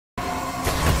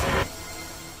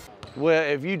Well,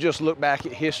 if you just look back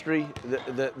at history,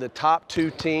 the top two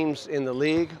teams in the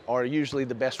league are usually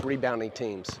the best rebounding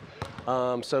teams.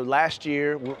 So last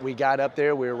year we got up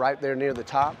there, we were right there near the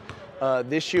top.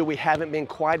 This year we haven't been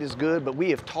quite as good, but we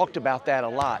have talked about that a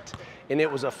lot. And it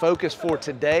was a focus for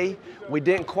today. We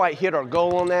didn't quite hit our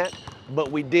goal on that, but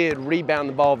we did rebound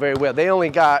the ball very well. They only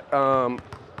got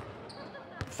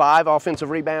 5 offensive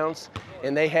rebounds,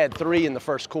 and they had 3 in the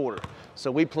first quarter. So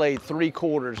we played 3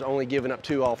 quarters, only giving up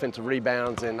 2 offensive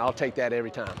rebounds, and I'll take that every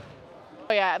time.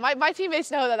 Oh yeah, my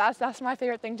teammates know that that's my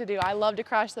favorite thing to do. I love to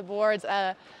crash the boards.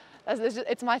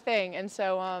 It's my thing, and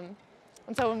so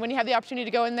when you have the opportunity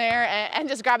to go in there and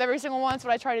just grab every single one, that's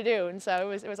what I try to do, and so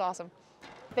it was awesome.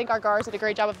 I think our guards did a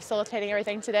great job of facilitating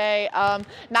everything today.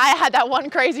 Naya had that one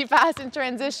crazy pass in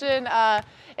transition.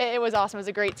 It was awesome. It was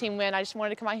a great team win. I just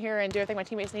wanted to come out here and do everything my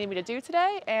teammates needed me to do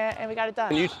today, and we got it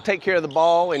done. When you take care of the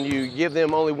ball and you give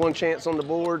them only 1 chance on the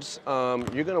boards,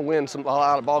 you're going to win a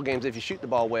lot of ball games if you shoot the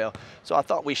ball well. So I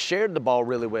thought we shared the ball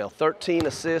really well. 13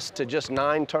 assists to just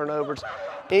 9 turnovers.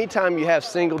 Anytime you have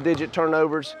single-digit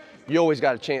turnovers, you always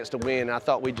got a chance to win. And I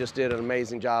thought we just did an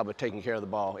amazing job of taking care of the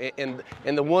ball. And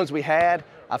the ones we had,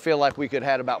 I feel like we could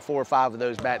have had about 4 or 5 of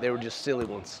those back. They were just silly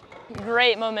ones.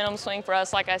 Great momentum swing for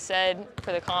us, like I said,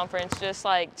 for the conference. Just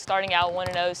like starting out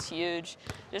 1-0 is huge.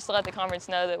 Just to let the conference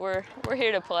know that we're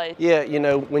here to play. Yeah, you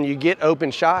know, when you get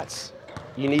open shots,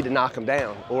 you need to knock them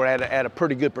down, or at a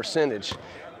pretty good percentage.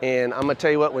 And I'm going to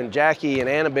tell you what, when Jackie and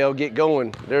Annabelle get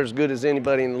going, they're as good as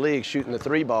anybody in the league shooting the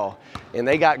 3 ball. And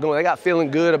they got going, they got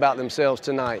feeling good about themselves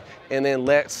tonight. And then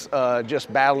Lex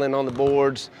just battling on the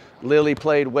boards. Lily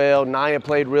played well, Naya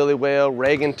played really well,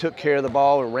 Reagan took care of the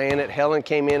ball and ran it. Helen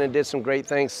came in and did some great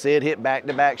things. Sid hit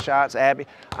back-to-back shots, Abby.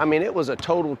 I mean, it was a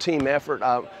total team effort.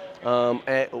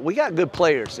 We got good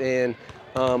players, and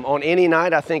on any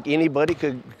night, I think anybody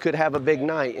could have a big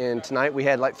night. And tonight we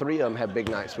had like 3 of them have big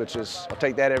nights, which is, I'll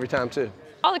take that every time too.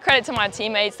 All the credit to my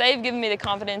teammates. They've given me the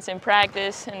confidence in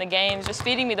practice, in the games, just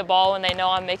feeding me the ball when they know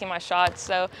I'm making my shots.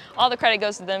 So all the credit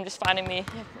goes to them, just finding me,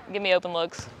 give me open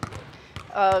looks.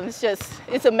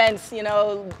 It's immense, you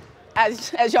know.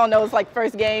 As y'all know, it's like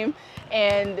first game,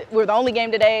 and we're the only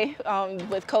game today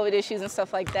with COVID issues and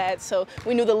stuff like that. So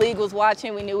we knew the league was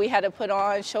watching. We knew we had to put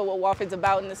on, show what Wofford's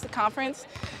about in this conference,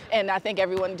 and I think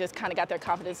everyone just kind of got their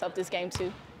confidence up this game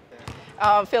too.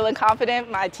 Feeling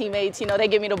confident. My teammates, you know, they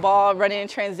give me the ball, running in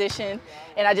transition,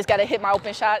 and I just got to hit my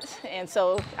open shots. And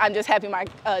so I'm just happy my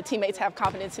teammates have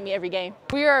confidence in me every game.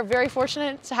 We are very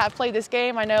fortunate to have played this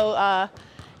game. I know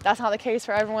that's not the case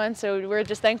for everyone, so we're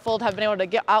just thankful to have been able to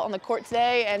get out on the court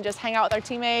today and just hang out with our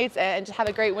teammates and just have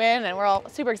a great win, and we're all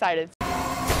super excited.